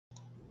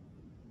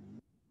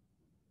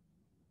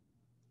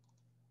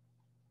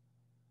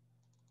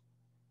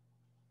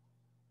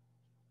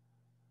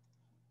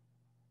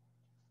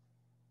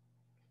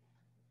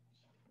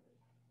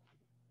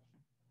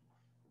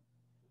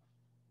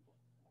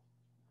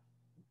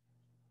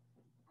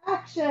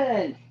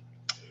Action!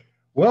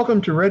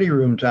 Welcome to Ready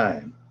Room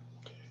Time.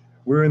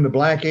 We're in the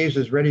Black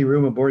Aces Ready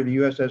Room aboard the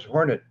USS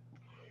Hornet.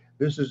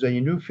 This is a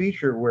new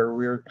feature where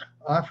we're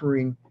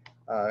offering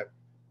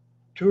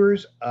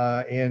tours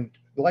and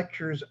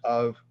lectures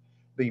of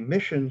the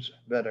missions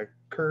that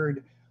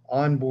occurred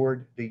on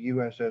board the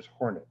USS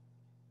Hornet.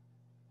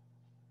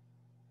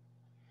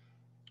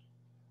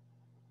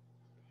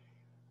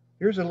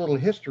 Here's a little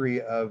history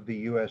of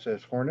the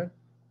USS Hornet.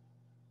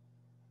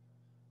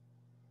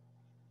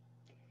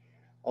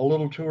 A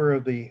little tour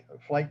of the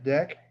flight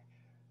deck,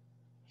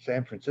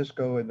 San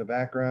Francisco in the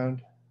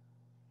background,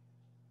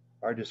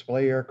 our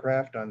display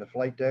aircraft on the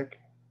flight deck.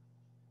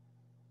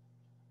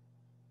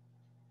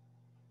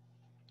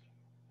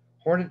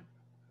 Hornet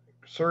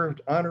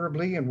served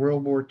honorably in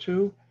World War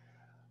II,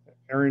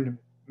 earned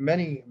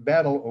many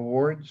battle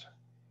awards,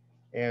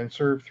 and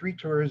served 3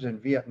 tours in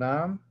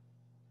Vietnam,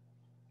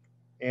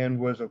 and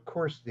was, of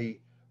course, the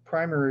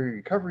primary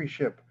recovery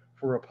ship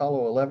for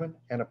Apollo 11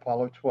 and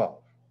Apollo 12.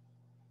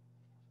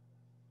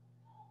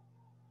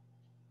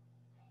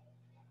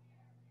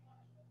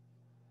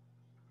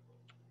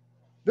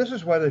 This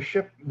is what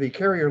the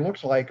carrier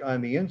looks like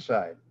on the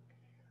inside.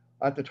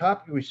 At the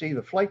top, we see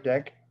the flight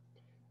deck,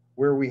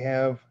 where we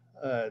have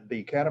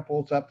the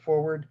catapults up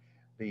forward,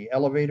 the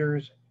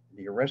elevators,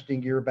 the arresting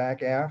gear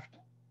back aft.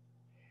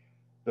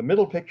 The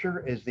middle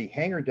picture is the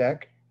hangar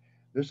deck.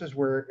 This is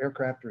where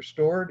aircraft are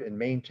stored and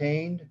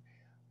maintained.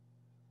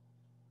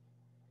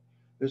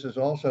 This is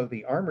also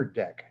the armored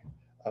deck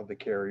of the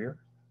carrier.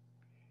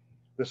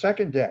 The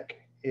second deck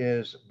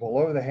is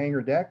below the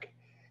hangar deck,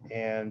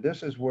 and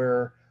this is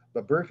where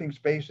the berthing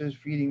spaces,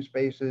 feeding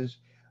spaces,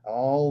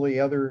 all the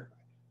other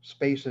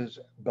spaces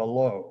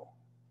below.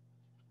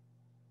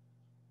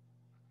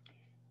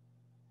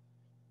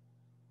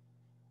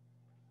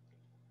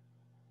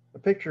 A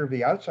picture of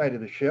the outside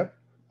of the ship,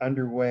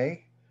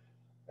 underway.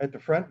 At the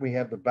front, we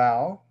have the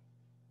bow.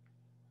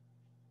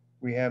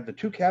 We have the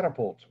 2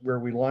 catapults where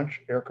we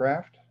launch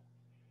aircraft.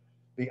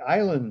 The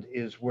island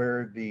is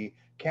where the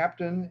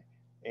captain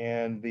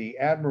and the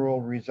admiral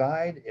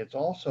reside. It's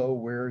also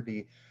where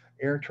the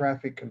air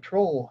traffic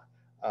control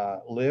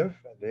live.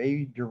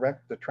 They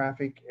direct the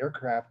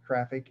aircraft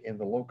traffic in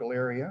the local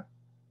area.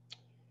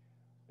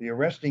 The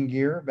arresting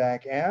gear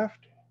back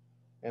aft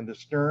and the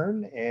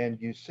stern, and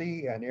you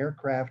see an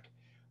aircraft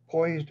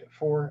poised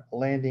for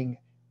landing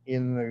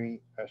in the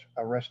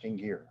arresting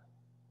gear.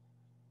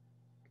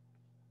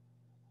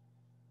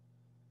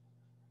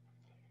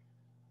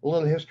 A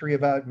little history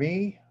about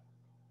me.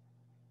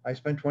 I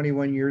spent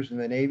 21 years in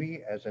the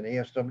Navy as an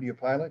ASW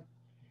pilot.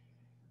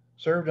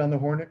 Served on the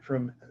Hornet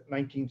from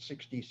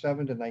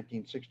 1967 to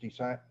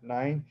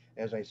 1969.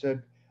 As I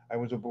said, I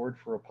was aboard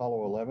for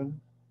Apollo 11.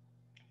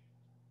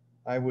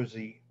 I was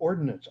the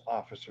Ordnance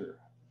Officer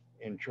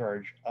in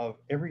charge of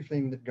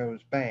everything that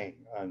goes bang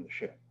on the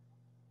ship.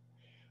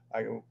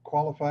 I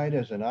qualified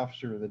as an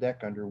officer of the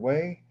deck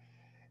underway,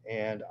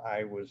 and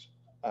I was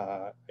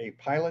a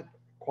pilot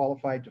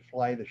qualified to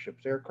fly the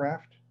ship's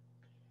aircraft.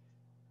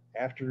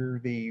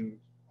 After the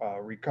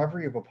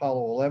recovery of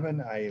Apollo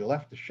 11, I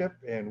left the ship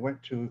and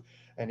went to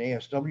an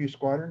ASW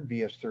squadron,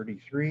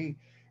 VS-33,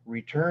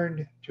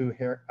 returned to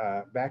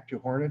back to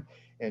Hornet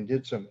and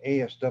did some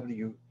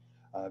ASW,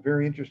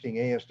 very interesting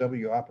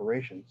ASW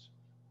operations.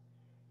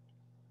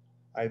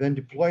 I then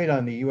deployed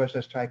on the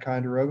USS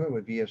Ticonderoga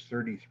with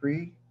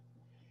VS-33,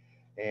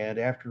 and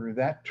after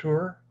that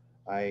tour,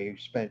 I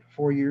spent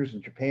 4 years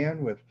in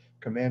Japan with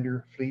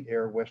Commander Fleet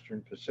Air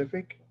Western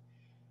Pacific.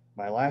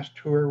 My last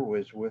tour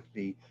was with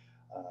the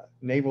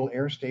Naval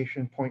Air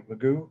Station Point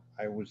Mugu.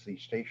 I was the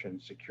station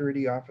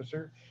security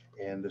officer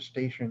and the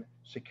station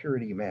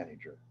security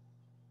manager.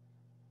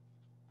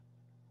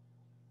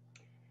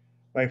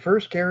 My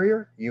first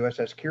carrier,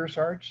 USS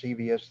Kearsarge,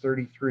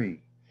 CVS-33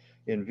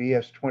 in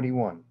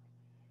VS-21.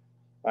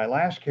 My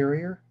last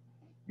carrier,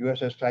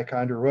 USS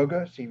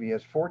Ticonderoga,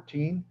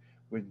 CVS-14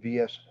 with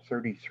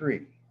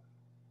VS-33.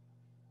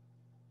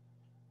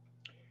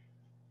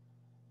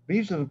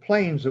 These are the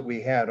planes that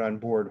we had on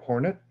board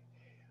Hornet.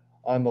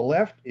 On the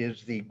left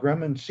is the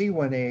Grumman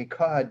C-1A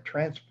COD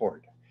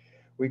transport.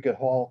 We could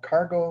haul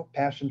cargo,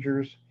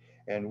 passengers,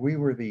 and we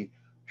were the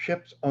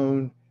ship's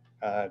own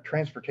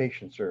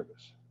transportation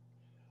service.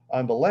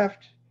 On the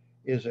left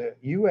is a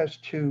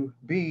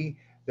US-2B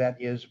that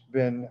has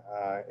been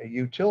a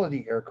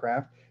utility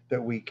aircraft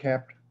that we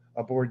kept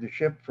aboard the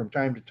ship from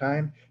time to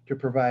time to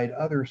provide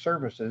other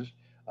services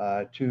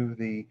to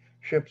the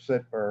ships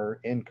that are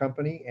in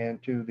company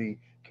and to the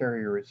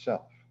carrier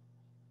itself.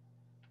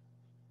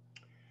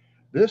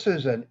 This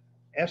is an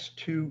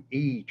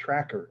S-2E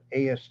tracker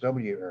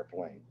ASW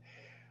airplane.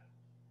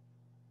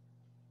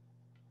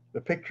 The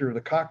picture of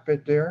the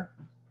cockpit there.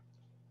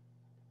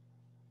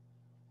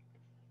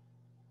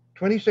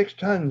 26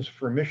 tons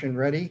for mission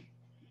ready,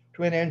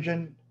 twin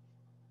engine,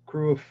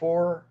 crew of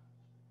 4.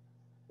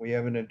 We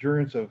have an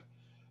endurance of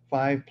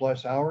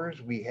 5+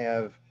 hours. We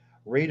have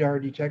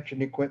radar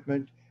detection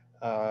equipment.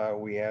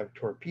 We have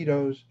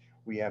torpedoes.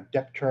 We have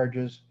depth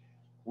charges.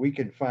 We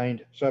can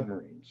find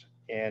submarines.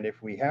 and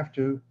if we have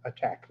to,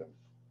 attack them.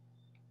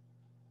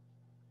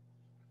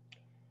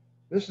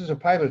 This is a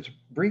pilot's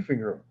briefing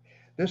room.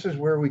 This is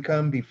where we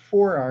come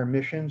before our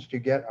missions to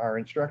get our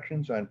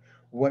instructions on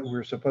what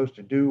we're supposed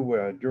to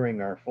do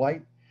during our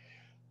flight.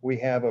 We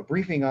have a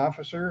briefing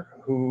officer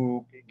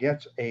who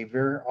gets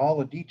all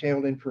the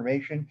detailed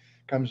information,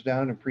 comes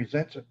down and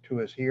presents it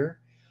to us here.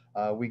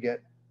 We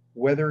get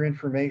weather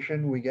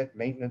information, we get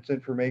maintenance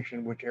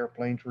information, which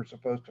airplanes we're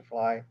supposed to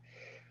fly.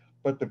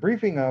 But the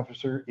briefing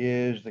officer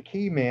is the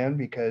key man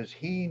because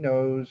he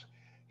knows,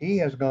 he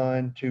has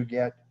gone to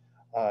get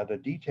the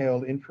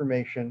detailed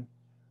information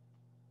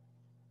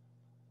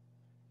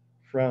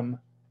from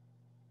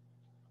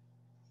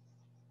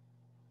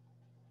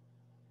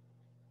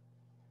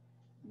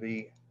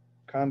the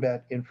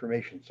Combat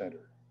Information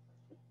Center.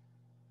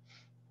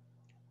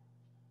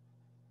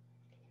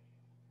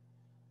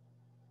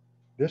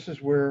 This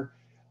is where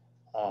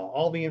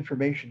all the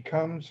information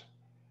comes,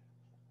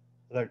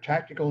 the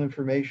tactical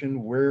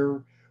information,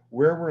 where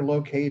we're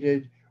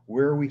located,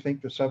 where we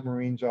think the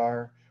submarines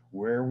are,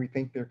 where we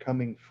think they're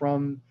coming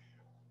from.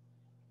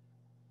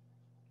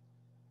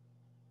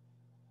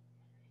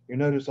 You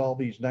notice all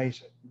these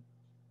nice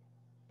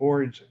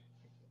boards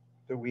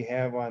that we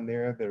have on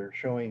there that are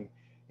showing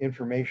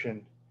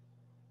information.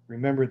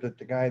 Remember that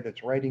the guy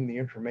that's writing the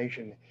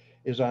information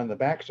is on the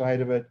back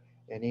side of it,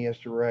 and he has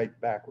to write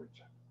backwards.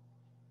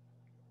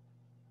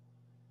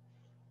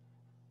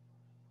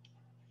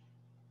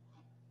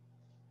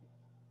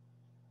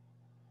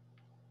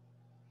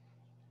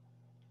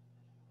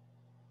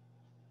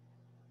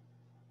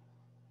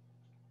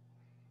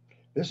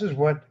 This is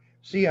what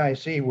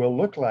CIC will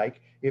look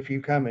like if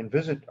you come and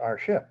visit our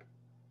ship.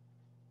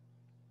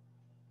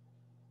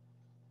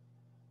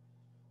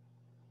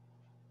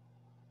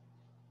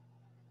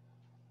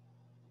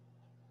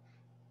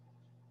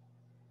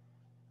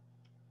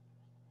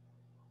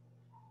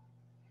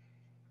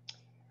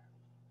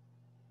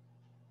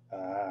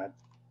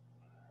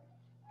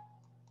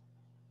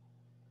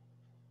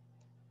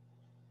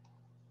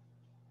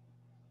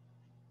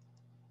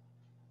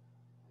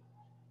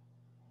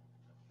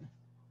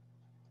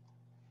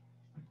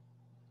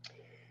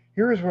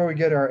 Here is where we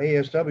get our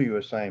ASW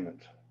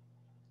assignments.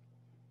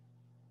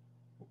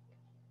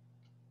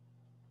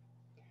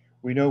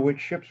 We know which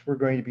ships we're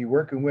going to be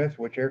working with,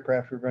 which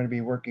aircraft we're going to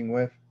be working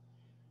with,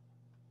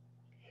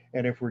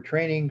 and if we're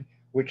training,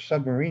 which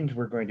submarines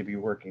we're going to be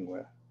working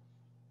with.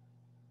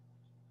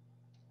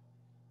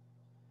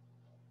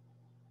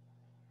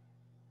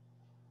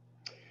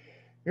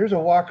 Here's a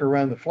walk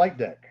around the flight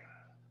deck.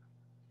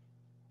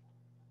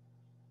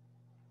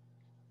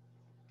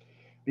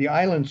 The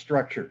island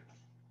structure.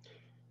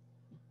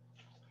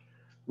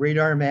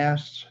 Radar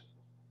masts,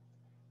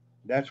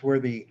 that's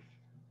where the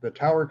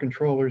tower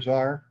controllers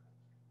are.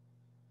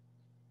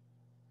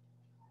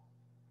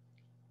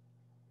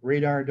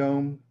 Radar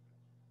dome,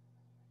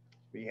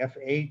 the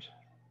F8,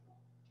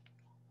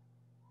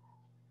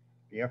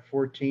 the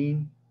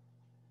F-14,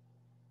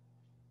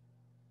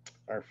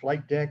 our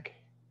flight deck,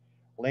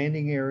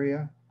 landing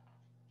area,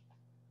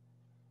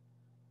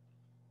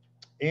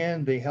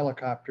 and the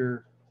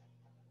helicopter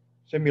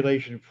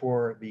simulation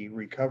for the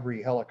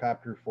recovery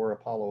helicopter for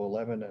Apollo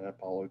 11 and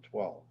Apollo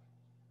 12.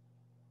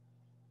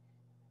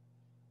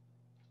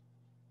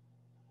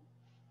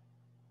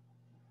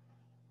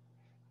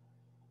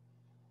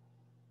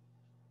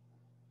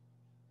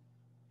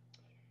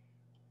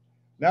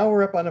 Now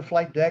we're up on the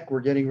flight deck. We're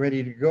getting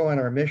ready to go on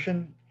our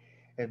mission.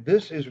 And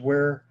this is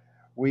where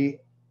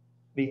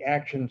the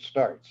action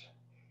starts.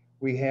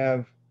 We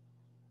have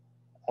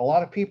a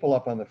lot of people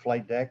up on the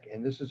flight deck,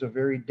 and this is a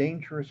very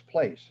dangerous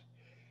place.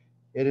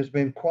 It has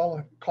been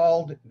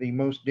called the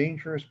most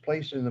dangerous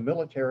place in the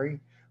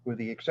military, with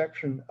the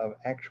exception of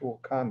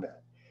actual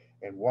combat.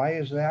 And why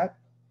is that?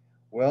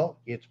 Well,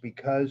 it's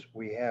because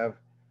we have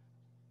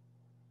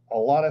a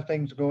lot of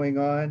things going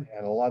on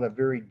and a lot of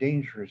very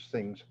dangerous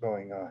things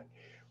going on.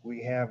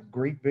 We have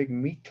great big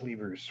meat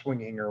cleavers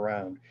swinging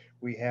around.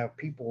 We have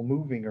people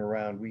moving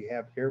around. We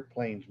have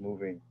airplanes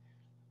moving.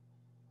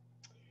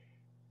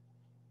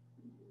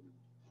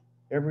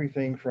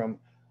 Everything from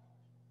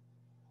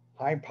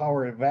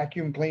high-powered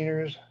vacuum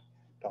cleaners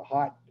to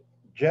hot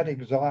jet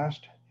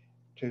exhaust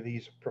to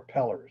these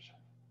propellers.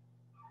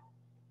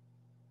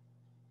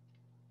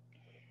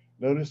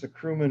 Notice the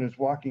crewman is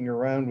walking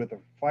around with a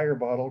fire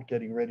bottle,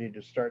 getting ready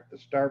to start the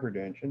starboard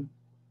engine.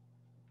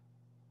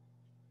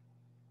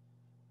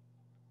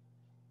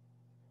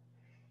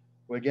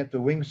 We'll get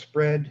the wings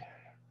spread,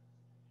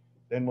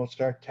 then we'll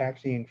start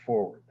taxiing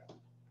forward.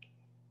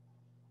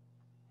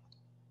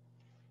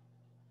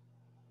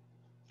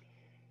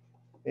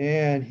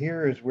 And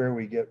here is where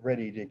we get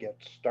ready to get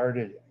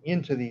started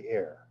into the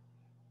air.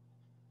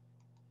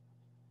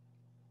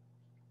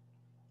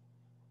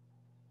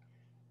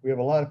 We have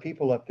a lot of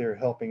people up there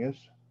helping us.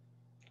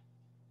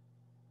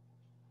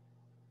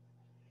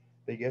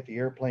 They get the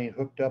airplane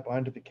hooked up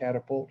onto the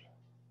catapult.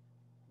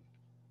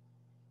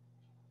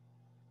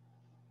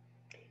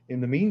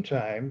 In the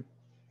meantime,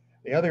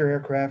 the other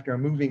aircraft are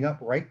moving up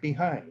right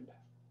behind.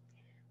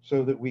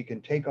 so that we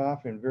can take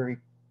off in very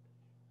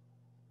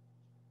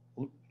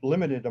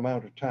limited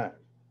amount of time.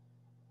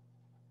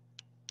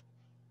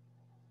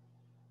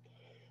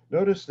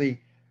 Notice the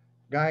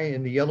guy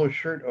in the yellow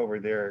shirt over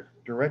there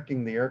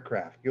directing the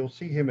aircraft. You'll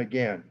see him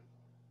again.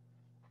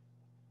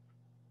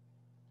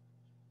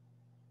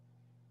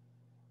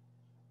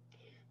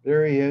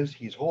 There he is.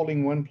 He's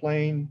holding one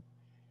plane.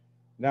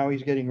 Now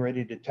he's getting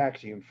ready to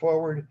taxi him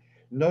forward.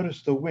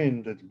 Notice the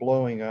wind that's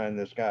blowing on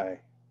this guy.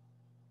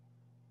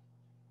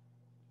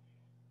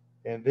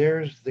 And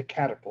there's the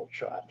catapult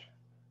shot.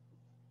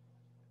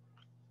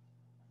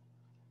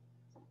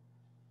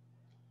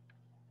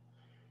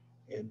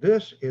 And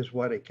this is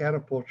what a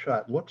catapult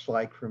shot looks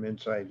like from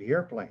inside the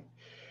airplane.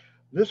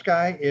 This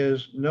guy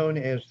is known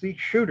as the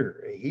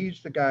shooter.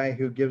 He's the guy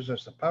who gives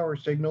us the power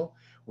signal.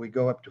 We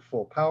go up to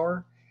full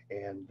power,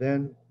 and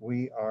then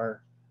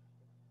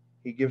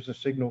he gives a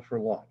signal for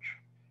launch.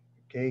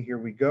 Okay, here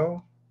we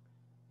go.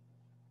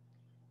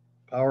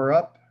 Power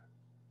up.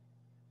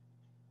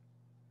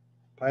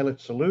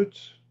 Pilot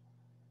salutes.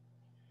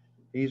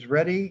 He's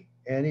ready,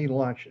 and he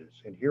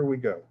launches. And here we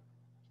go.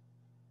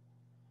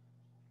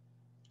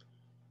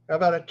 How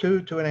about a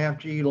 2.5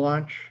 G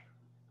launch?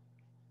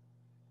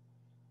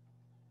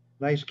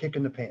 Nice kick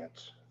in the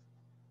pants.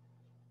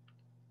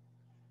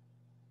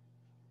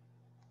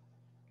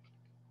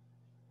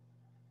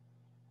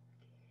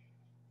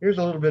 Here's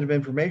a little bit of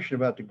information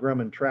about the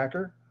Grumman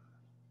tracker.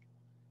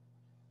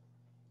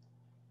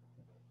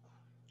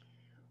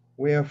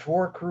 We have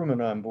 4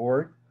 crewmen on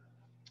board,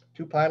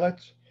 2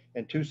 pilots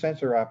and 2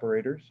 sensor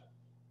operators.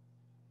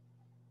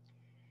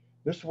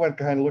 This is what it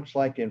kind of looks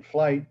like in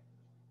flight.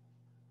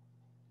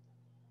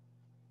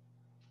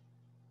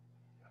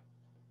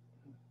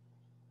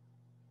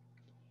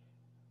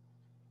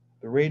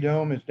 The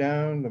radome is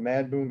down, the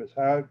mad boom is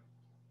out,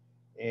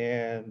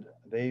 and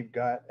they've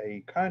got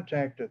a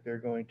contact that they're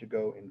going to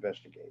go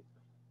investigate.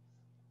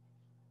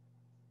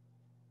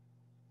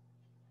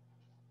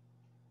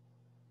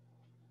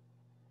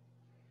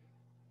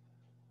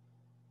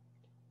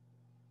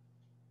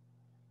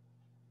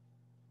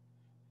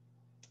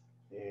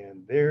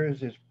 And there's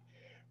his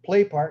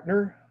play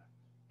partner.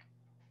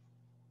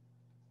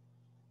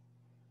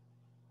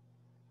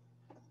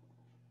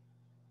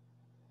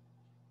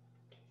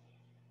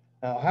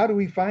 Now, how do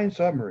we find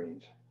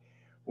submarines?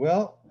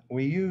 Well,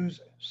 we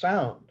use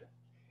sound.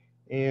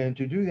 And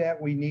to do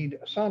that, we need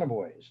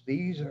sonobuoys.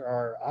 These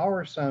are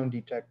our sound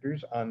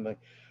detectors on the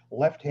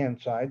left-hand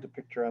side, the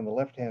picture on the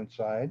left-hand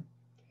side.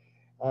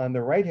 On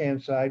the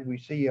right-hand side, we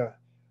see a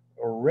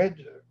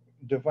red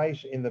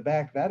device in the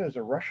back. That is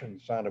a Russian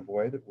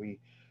sonobuoy that we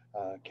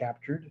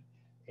captured.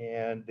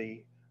 And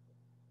the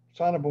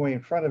sonobuoy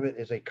in front of it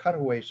is a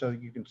cutaway so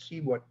you can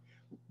see what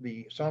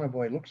the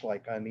sonobuoy looks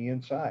like on the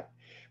inside.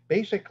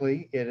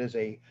 Basically, it is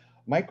a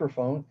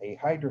microphone, a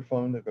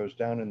hydrophone that goes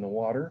down in the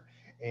water,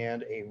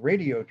 and a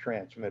radio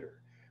transmitter.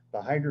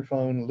 The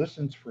hydrophone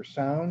listens for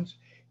sounds.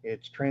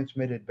 It's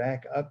transmitted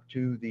back up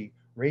to the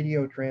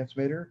radio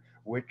transmitter,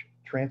 which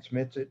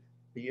transmits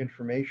the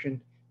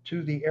information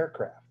to the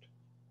aircraft.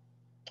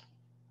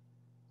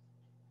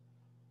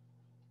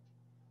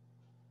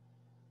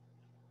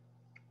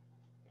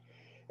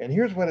 And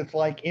here's what it's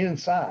like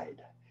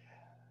inside.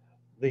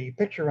 The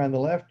picture on the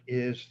left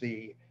is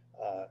the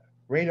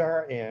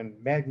radar and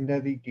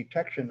magnetic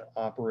detection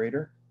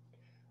operator.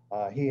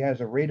 He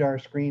has a radar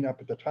screen up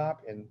at the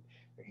top, and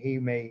he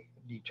may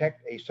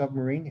detect a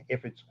submarine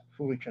if it's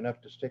foolish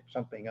enough to stick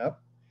something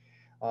up.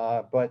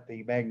 But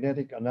the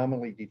magnetic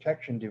anomaly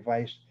detection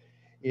device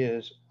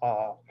is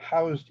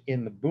housed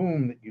in the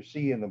boom that you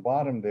see in the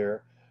bottom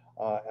there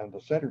on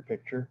the center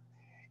picture.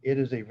 It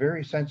is a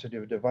very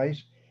sensitive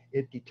device.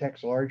 It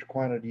detects large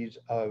quantities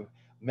of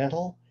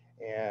metal,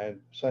 and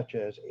such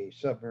as a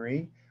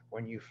submarine.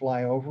 When you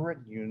fly over it,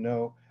 you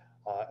know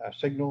a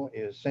signal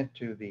is sent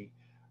to the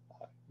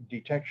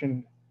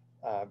detection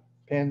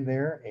pen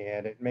there,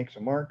 and it makes a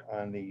mark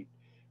on the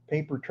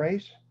paper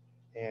trace,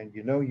 and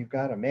you know you've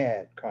got a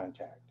MAD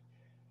contact.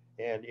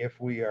 And if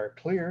we are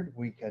cleared,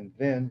 we can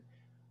then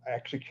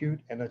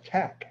execute an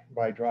attack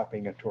by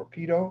dropping a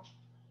torpedo.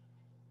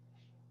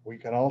 We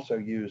can also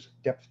use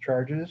depth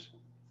charges,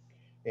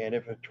 and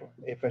if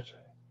a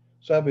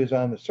sub is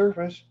on the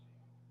surface,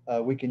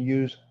 we can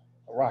use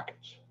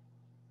rockets.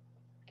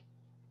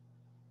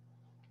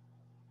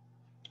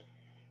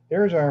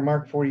 There's our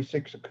Mark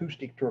 46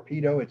 acoustic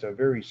torpedo. It's a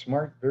very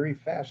smart, very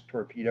fast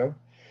torpedo.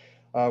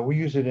 We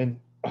use it in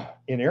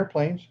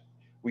airplanes,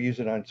 we use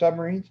it on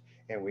submarines,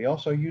 and we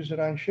also use it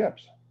on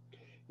ships.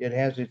 It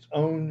has its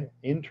own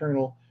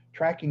internal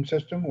tracking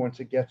system. Once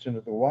it gets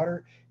into the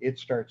water, it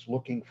starts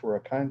looking for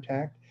a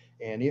contact,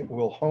 and it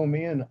will home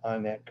in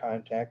on that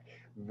contact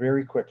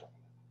very quickly.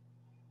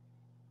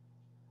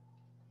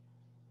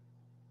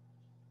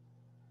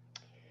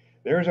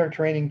 There's our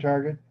training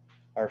target,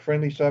 our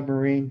friendly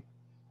submarine.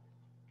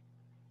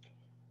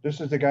 This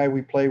is the guy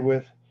we play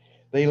with.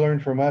 They learn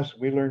from us,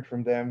 we learn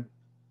from them.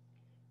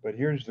 But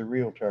here's the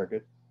real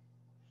target.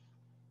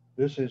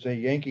 This is a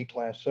Yankee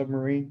class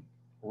submarine,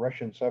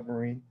 Russian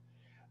submarine.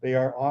 They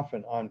are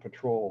often on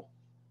patrol.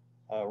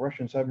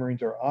 Russian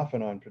submarines are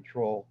often on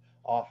patrol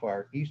off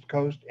our east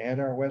coast and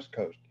our west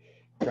coast,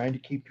 trying to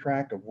keep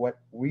track of what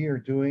we are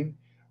doing,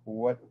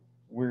 what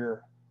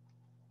we're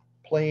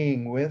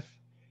playing with.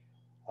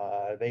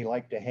 They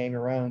like to hang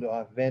around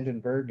off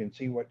Vandenberg and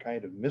see what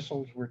kind of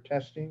missiles we're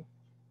testing.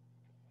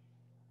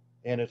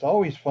 And it's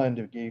always fun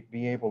to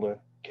be able to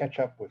catch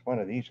up with one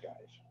of these guys.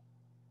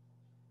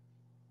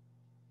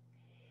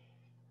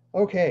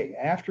 Okay,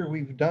 after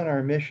we've done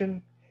our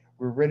mission,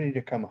 we're ready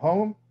to come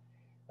home.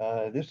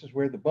 This is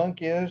where the bunk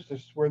is, this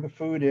is where the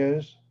food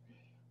is.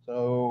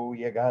 So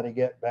you got to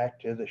get back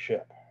to the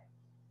ship.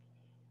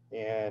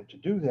 And to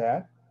do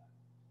that,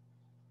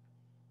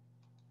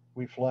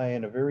 we fly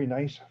in a very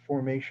nice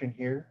formation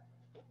here.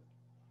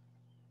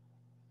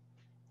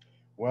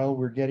 While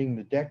we're getting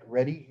the deck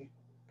ready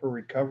for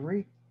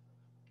recovery,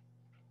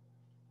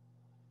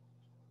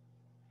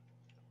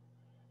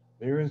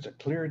 there is a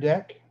clear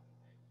deck,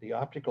 the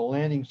optical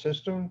landing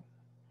system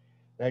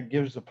that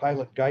gives the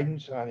pilot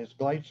guidance on his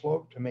glide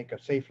slope to make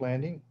a safe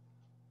landing.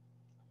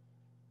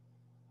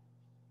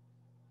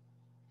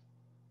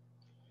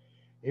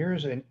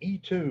 Here's an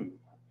E-2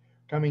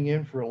 coming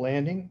in for a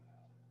landing.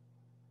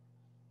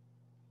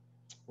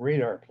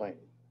 Radar plane.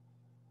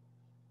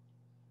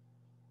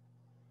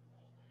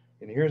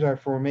 And here's our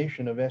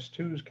formation of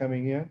S-2s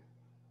coming in.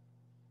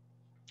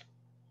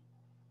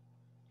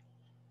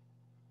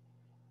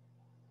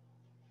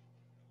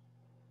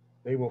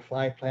 They will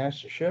fly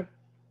past the ship,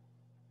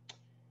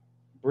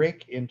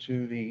 break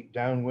into the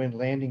downwind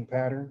landing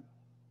pattern.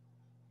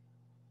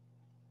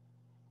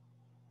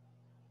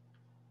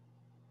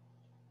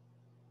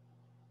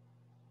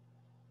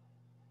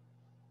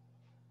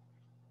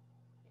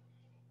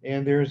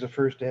 And there's the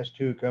first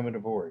S-2 coming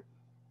aboard.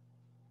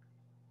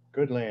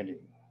 Good landing.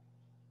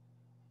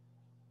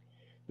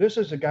 This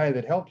is the guy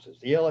that helps us,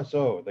 the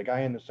LSO, the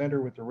guy in the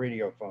center with the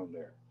radio phone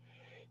there.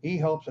 He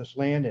helps us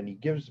land and he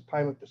gives the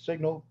pilot the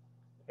signal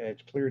and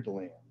it's cleared to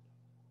land.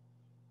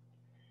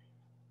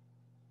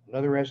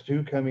 Another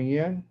S-2 coming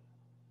in,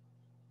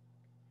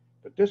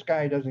 but this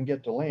guy doesn't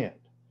get to land.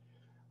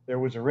 There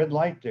was a red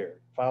light there,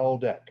 foul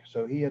deck,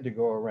 so he had to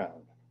go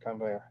around.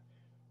 Come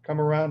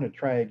around and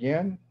try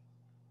again.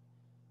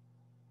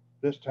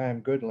 This time,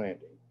 good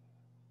landing.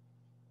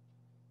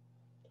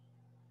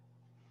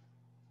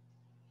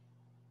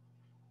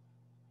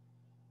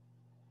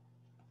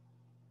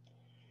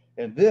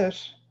 And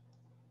this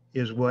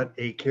is what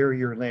a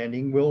carrier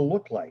landing will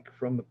look like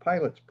from the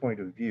pilot's point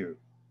of view.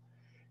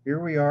 Here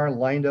we are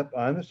lined up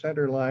on the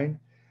center line.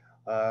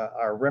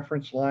 Our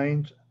reference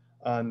lines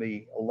on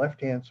the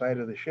left-hand side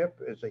of the ship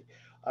is a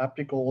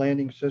optical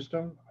landing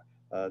system.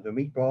 The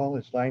meatball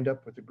is lined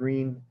up with the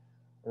green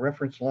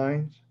reference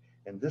lines,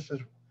 and this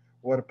is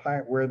where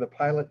the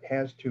pilot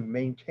has to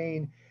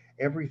maintain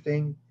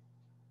everything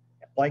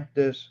like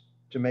this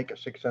to make a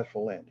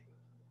successful landing.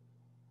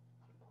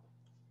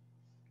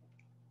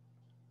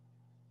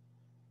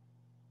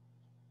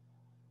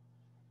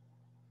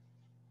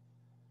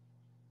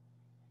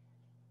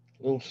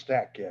 Little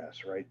stack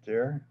gas right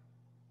there.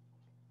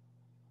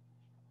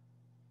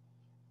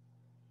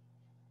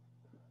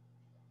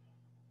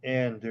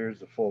 And there's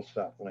the full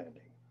stop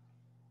landing.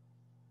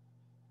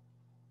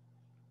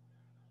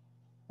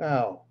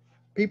 Now,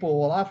 people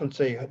will often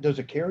say, does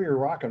a carrier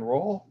rock and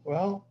roll?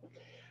 Well,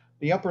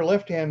 the upper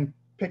left-hand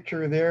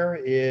picture there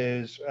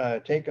is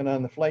taken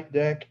on the flight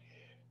deck.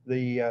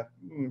 The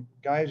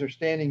guys are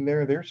standing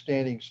there. They're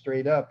standing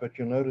straight up, but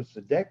you'll notice the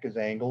deck is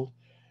angled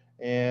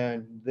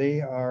and they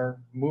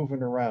are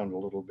moving around a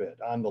little bit.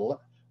 On the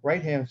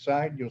right-hand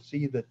side, you'll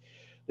see that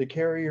the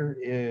carrier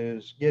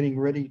is getting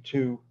ready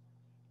to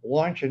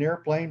launch an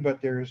airplane,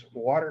 but there's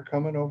water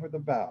coming over the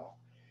bow.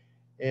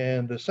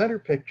 And the center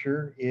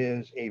picture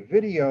is a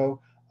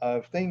video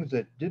of things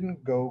that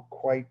didn't go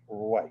quite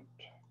right.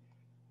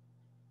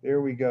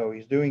 There we go.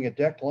 He's doing a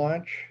deck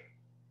launch.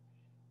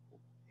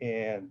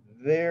 And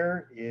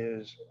there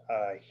is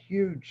a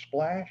huge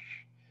splash.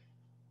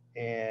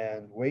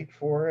 And wait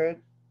for it.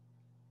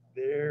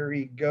 There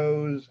he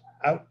goes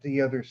out the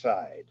other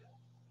side.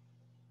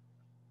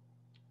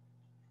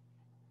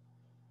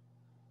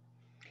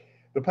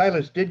 The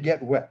pilots did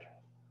get wet.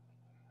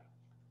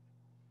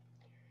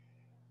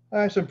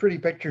 Some pretty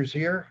pictures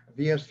here,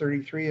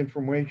 VS-33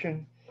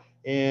 information,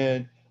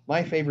 and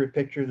my favorite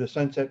picture, the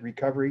sunset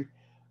recovery.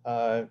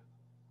 I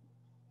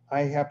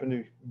happen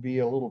to be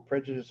a little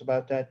prejudiced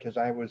about that because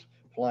I was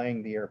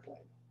flying the airplane.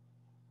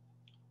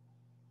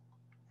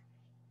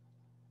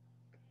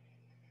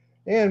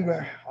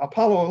 And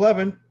Apollo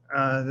 11,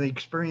 the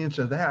experience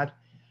of that,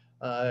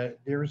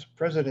 there's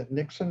President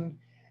Nixon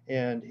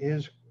and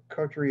his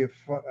coterie of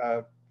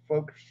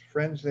folks,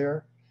 friends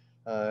there,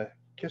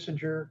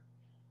 Kissinger,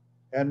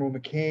 Admiral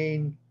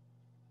McCain,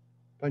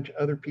 a bunch of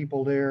other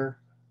people there.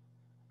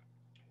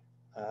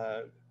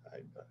 A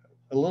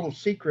little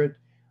secret,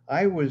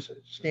 I was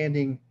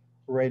standing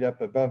right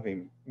up above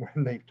him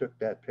when they took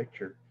that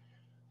picture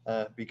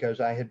because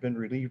I had been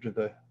relieved of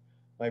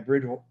my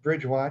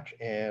bridge watch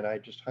and I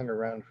just hung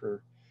around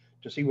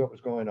to see what was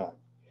going on.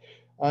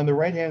 On the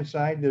right-hand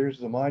side, there's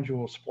the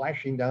module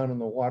splashing down in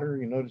the water.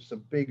 You notice the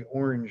big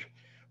orange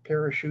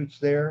parachutes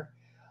there.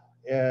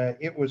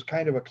 It was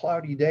kind of a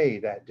cloudy day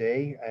that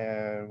day,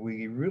 and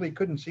we really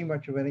couldn't see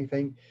much of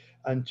anything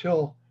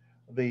until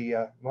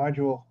the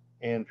module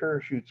and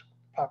parachutes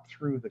popped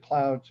through the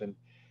clouds, and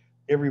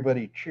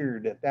everybody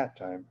cheered at that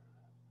time.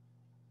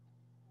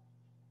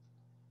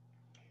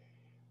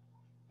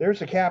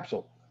 There's a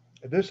capsule.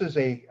 This is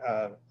a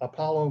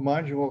Apollo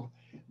module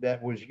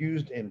that was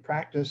used in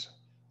practice,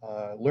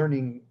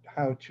 learning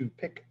how to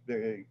pick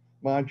the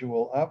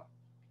module up.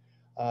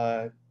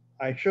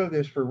 I show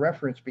this for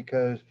reference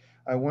because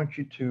I want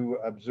you to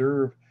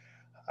observe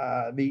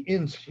the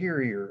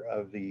interior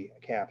of the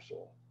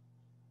capsule.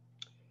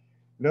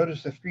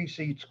 Notice the three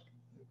seats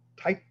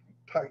tight,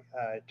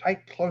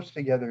 close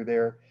together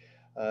there.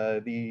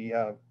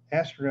 The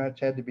astronauts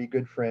had to be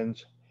good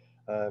friends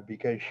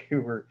because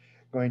you were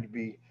going to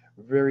be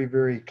very,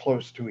 very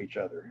close to each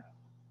other.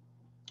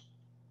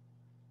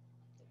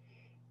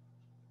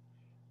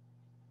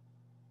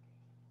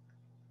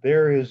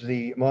 There is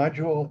the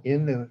module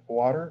in the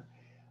water.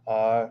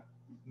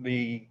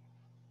 The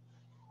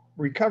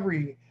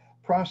recovery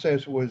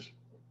process was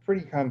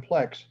pretty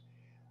complex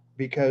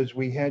because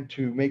we had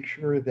to make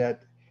sure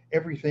that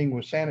everything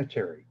was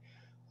sanitary.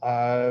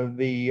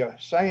 The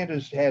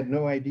scientists had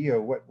no idea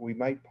what we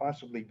might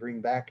possibly bring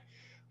back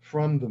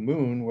from the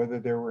moon, whether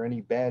there were any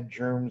bad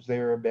germs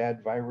there,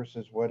 bad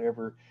viruses,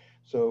 whatever.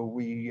 So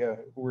we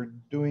were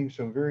doing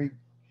some very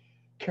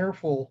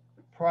careful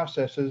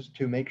processes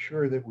to make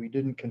sure that we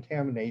didn't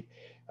contaminate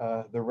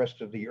the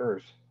rest of the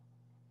Earth.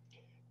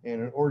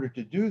 And in order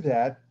to do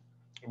that,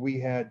 we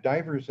had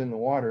divers in the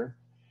water.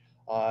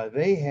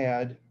 They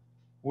had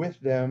with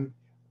them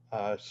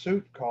a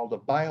suit called a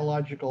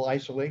biological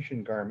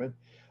isolation garment,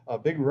 a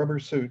big rubber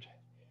suit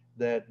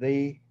that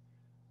they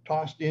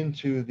tossed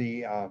into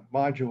the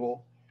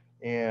module,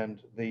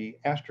 and the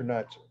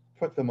astronauts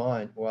put them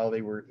on while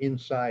they were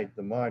inside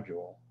the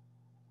module.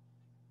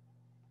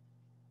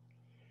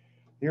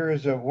 Here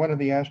is one of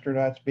the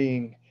astronauts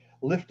being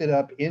lifted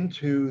up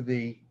into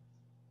the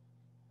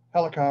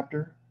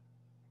helicopter.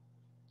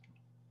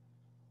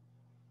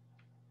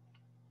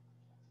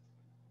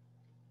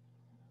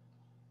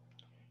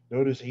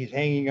 Notice he's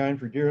hanging on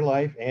for dear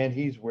life, and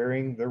he's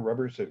wearing the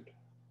rubber suit.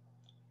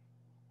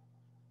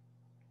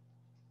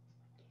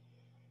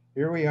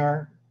 Here we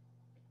are.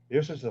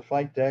 This is the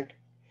flight deck,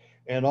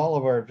 and all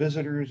of our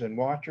visitors and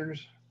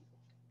watchers.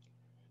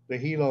 The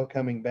helo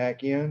coming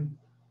back in,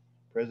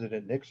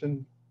 President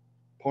Nixon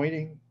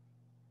pointing.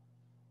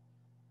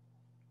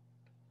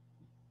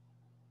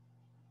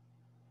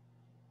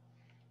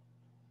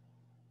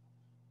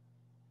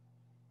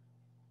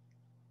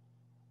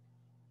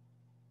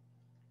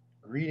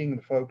 Greeting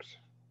the folks.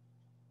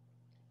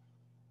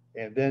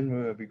 And then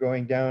we'll be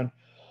going down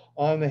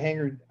on the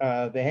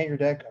hangar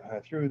deck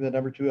through the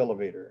number 2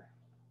 elevator.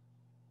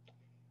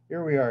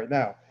 Here we are.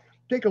 Now,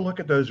 take a look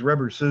at those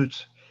rubber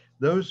suits.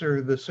 Those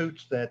are the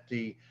suits that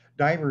the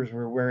divers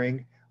were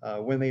wearing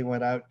when they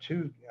went out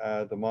to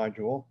the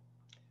module.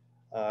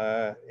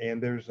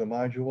 And there's the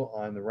module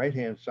on the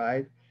right-hand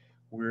side.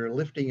 We're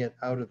lifting it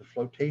out of the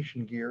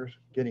flotation gears,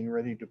 getting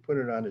ready to put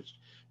it on its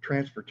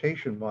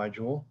transportation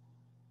module.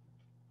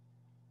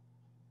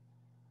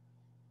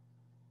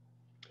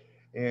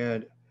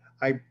 And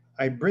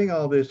I bring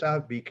all this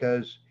out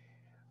because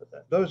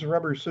those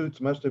rubber suits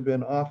must have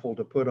been awful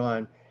to put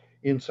on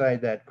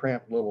inside that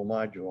cramped little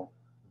module.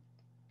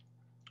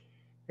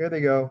 Here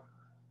they go.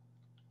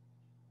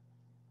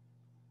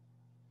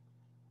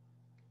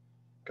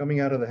 Coming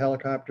out of the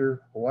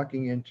helicopter,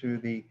 walking into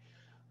the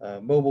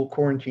mobile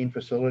quarantine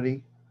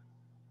facility.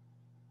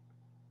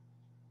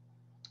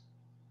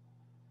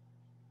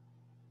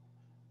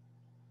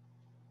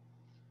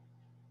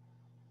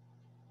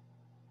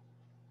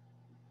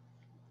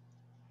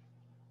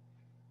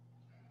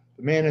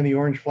 The man in the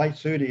orange flight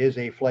suit is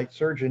a flight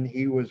surgeon.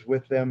 He was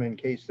with them in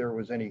case there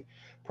was any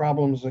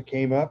problems that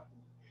came up.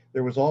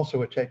 There was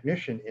also a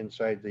technician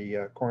inside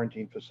the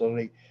quarantine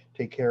facility to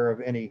take care of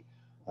any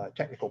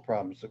technical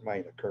problems that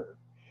might occur.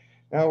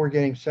 Now we're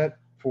getting set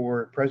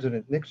for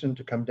President Nixon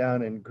to come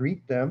down and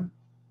greet them.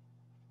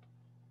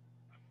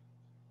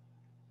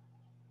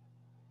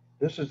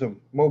 This is a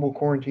mobile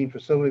quarantine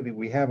facility that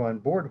we have on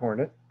board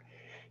Hornet.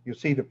 You'll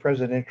see the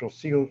presidential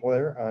seal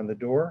there on the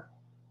door.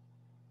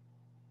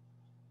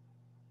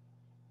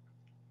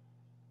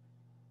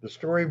 The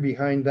story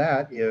behind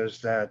that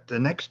is that the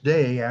next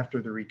day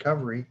after the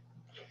recovery,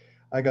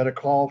 I got a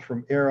call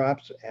from Air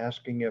Ops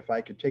asking if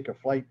I could take a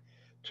flight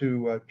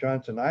to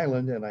Johnson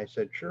Island, and I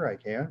said, sure, I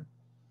can.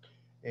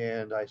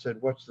 And I said,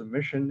 what's the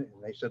mission?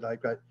 And they said,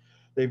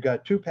 they've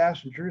got 2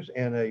 passengers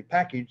and a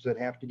package that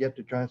have to get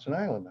to Johnson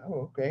Island.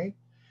 Oh, okay.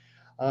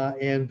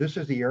 And this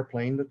is the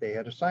airplane that they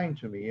had assigned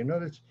to me. You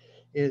notice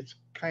it's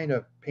kind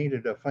of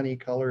painted a funny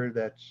color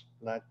that's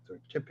not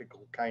the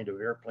typical kind of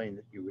airplane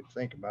that you would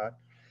think about.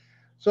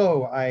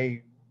 So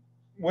I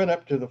went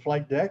up to the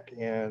flight deck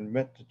and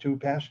met the 2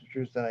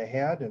 passengers that I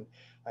had, and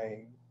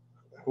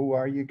who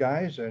are you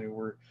guys? And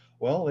we're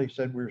Well, they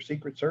said we're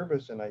Secret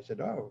Service, and I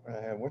said, oh,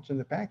 what's in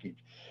the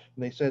package?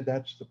 And they said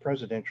that's the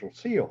presidential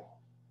seal.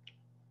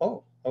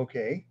 Oh,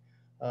 okay.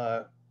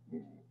 Uh,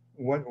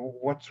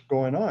 what's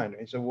going on?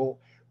 I said, well,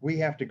 we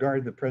have to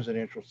guard the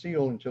presidential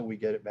seal until we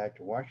get it back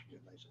to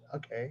Washington. I said,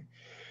 okay.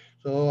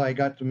 So I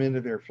got them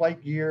into their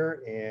flight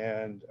gear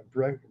and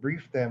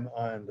briefed them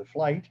on the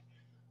flight,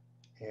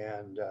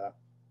 and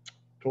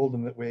told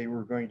them that we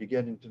were going to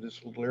get into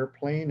this little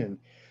airplane and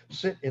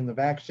sit in the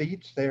back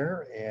seats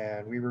there,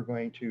 and we were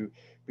going to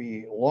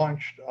be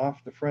launched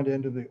off the front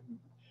end of the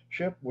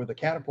ship with a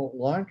catapult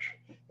launch,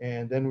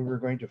 and then we were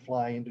going to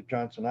fly into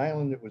Johnson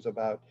Island. It was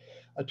about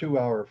a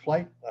 2-hour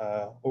flight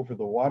over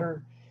the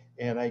water,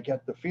 and I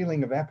get the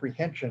feeling of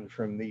apprehension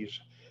from these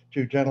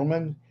two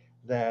gentlemen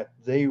that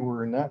they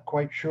were not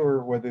quite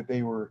sure whether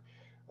they were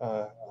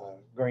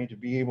going to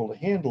be able to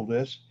handle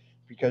this,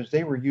 because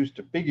they were used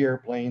to big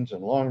airplanes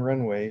and long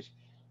runways.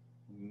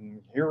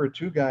 Here were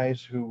two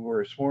guys who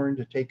were sworn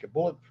to take a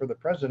bullet for the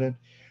president,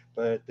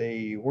 but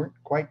they weren't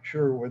quite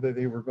sure whether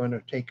they were going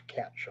to take a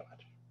cat shot.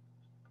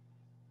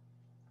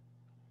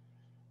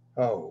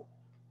 Oh,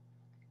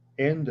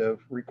 end of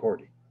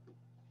recording.